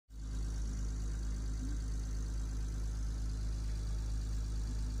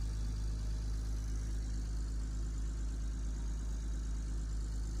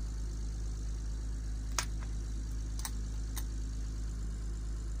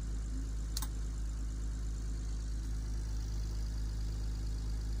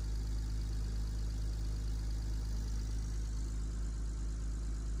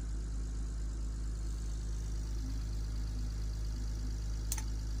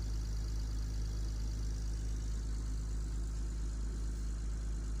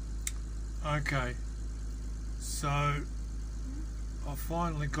Okay, so I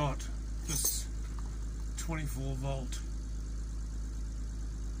finally got this 24 volt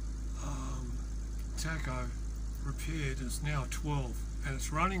tacho repaired. It's now 12 and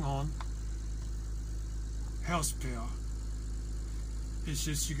it's running on house power. It's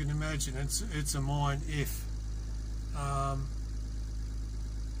just, you can imagine, it's a mine if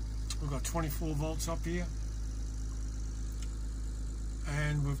we've got 24 volts up here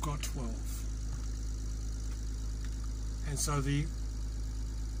and we've got 12, and so the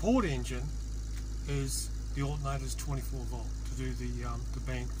port engine is the alternator's 24 volt to do the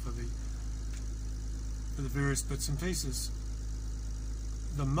bank for the various bits and pieces.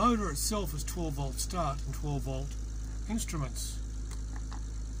 The motor itself is 12 volt start and 12 volt instruments,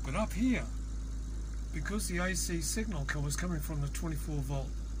 but up here, because the AC signal was coming from the 24 volt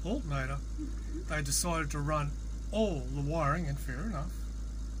alternator, they decided to run all the wiring, and fair enough,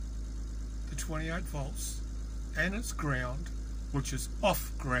 the 28 volts, and its ground, which is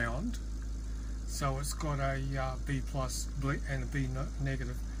off ground, so it's got a B plus and a B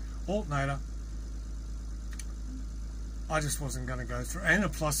negative alternator. I just wasn't going to go through, and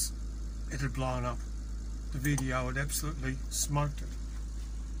plus it had blown up. The video had absolutely smoked it.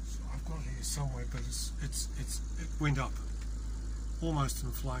 So I've got it here somewhere, but it went up almost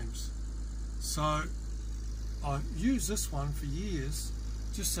in flames. So I used this one for years,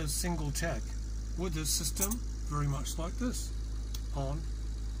 just as single tach with this system, very much like this, on,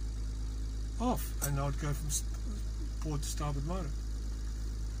 off, and I'd go from port to starboard motor.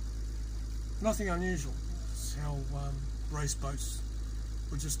 Nothing unusual. It's how race boats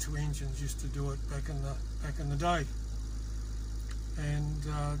with just two engines used to do it back in the day, and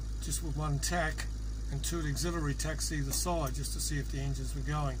just with one tach and two auxiliary tachs either side, just to see if the engines were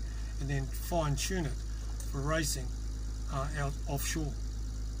going, and then fine tune it for racing out offshore.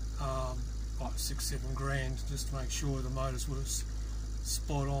 Like 6-7 grand just to make sure the motors were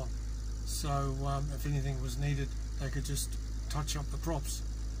spot on, so if anything was needed they could just touch up the props.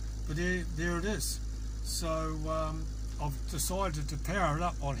 But there it is. So I've decided to power it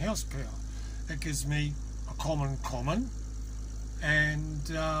up on house power. It gives me a common, and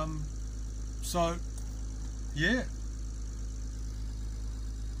so yeah,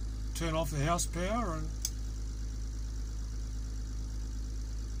 turn off the house power and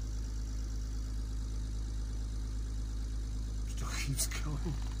still keeps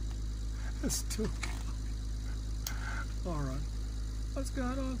going. It's still going. Alright, what's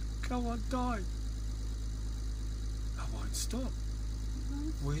going on? Come on, die. I won't stop.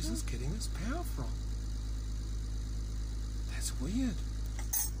 Where's this getting its power from? That's weird.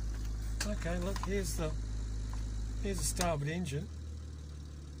 Okay, look, here's the starboard engine.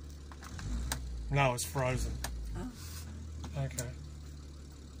 No, it's frozen. Oh. Okay.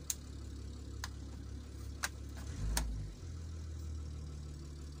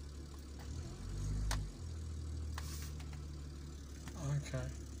 Okay.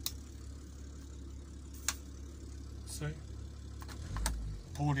 See?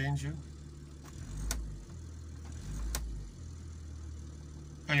 Port engine.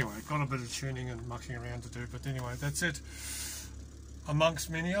 Anyway, got a bit of tuning and mucking around to do, but anyway, that's it. Amongst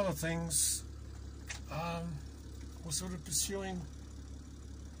many other things, we're sort of pursuing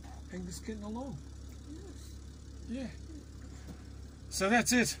and just getting along. Yes. Yeah. So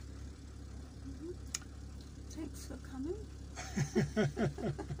that's it. Thanks for coming.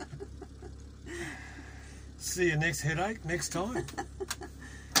 See you next headache next time.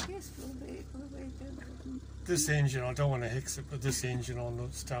 Yes, we'll be good. This engine, I don't want to hex it, but this engine on the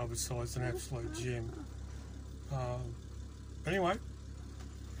starboard side is an absolute gem. Anyway,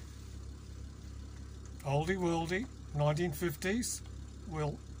 oldie worldy, 1950s,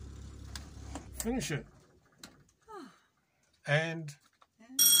 we'll finish it. And